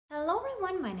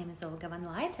everyone, my name is Olga Van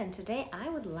Light, and today I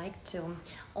would like to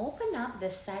open up the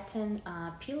satin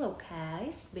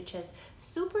pillowcase, which is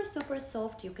super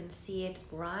soft. You can see it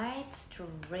right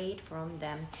straight from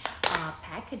the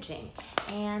packaging.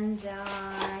 And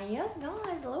yes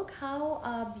guys, look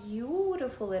how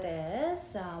beautiful it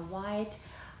is, white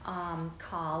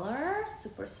color,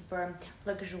 super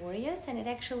luxurious, and it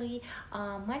actually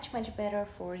much better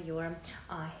for your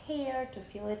hair to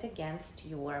feel it against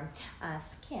your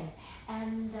skin.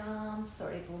 And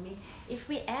sorry Boomy, if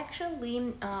we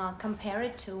actually compare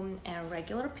it to a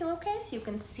regular pillowcase, you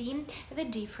can see the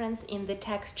difference in the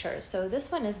texture. So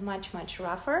this one is much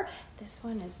rougher, this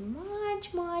one is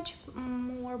much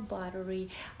more buttery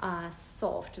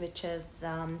soft, which is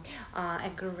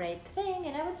a great thing,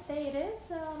 and I would say it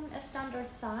is a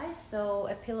standard size, so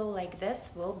a pillow like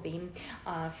this will be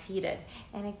fitted.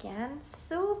 And again,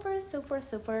 super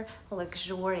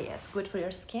luxurious, good for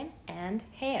your skin and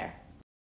hair.